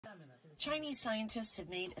Chinese scientists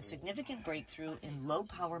have made a significant breakthrough in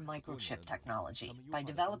low-power microchip technology by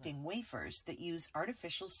developing wafers that use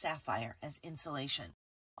artificial sapphire as insulation.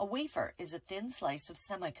 A wafer is a thin slice of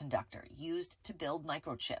semiconductor used to build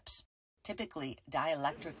microchips. Typically,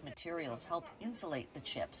 dielectric materials help insulate the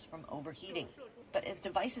chips from overheating. But as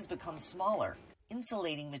devices become smaller,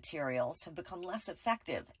 insulating materials have become less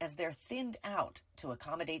effective as they're thinned out to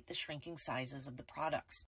accommodate the shrinking sizes of the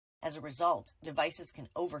products. As a result, devices can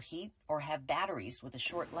overheat or have batteries with a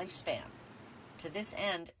short lifespan. To this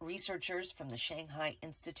end, researchers from the Shanghai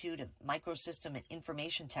Institute of Microsystem and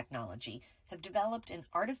Information Technology have developed an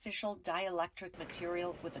artificial dielectric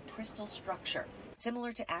material with a crystal structure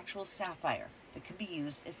similar to actual sapphire that can be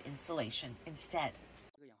used as insulation instead.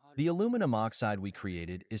 The aluminum oxide we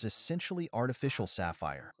created is essentially artificial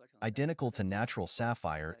sapphire, identical to natural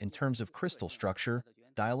sapphire in terms of crystal structure,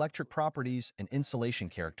 dielectric properties, and insulation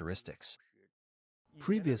characteristics.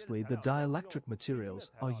 Previously, the dielectric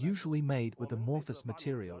materials are usually made with amorphous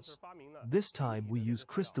materials. This time we use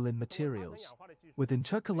crystalline materials. With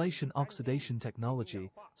intercalation oxidation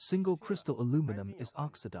technology, single crystal aluminum is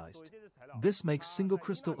oxidized. This makes single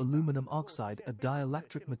crystal aluminum oxide a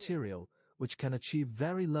dielectric material, which can achieve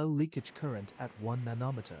very low leakage current at 1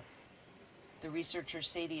 nanometer. The researchers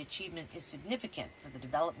say the achievement is significant for the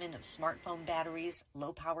development of smartphone batteries,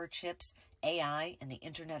 low-power chips, AI, and the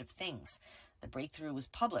Internet of Things. The breakthrough was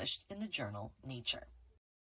published in the journal Nature.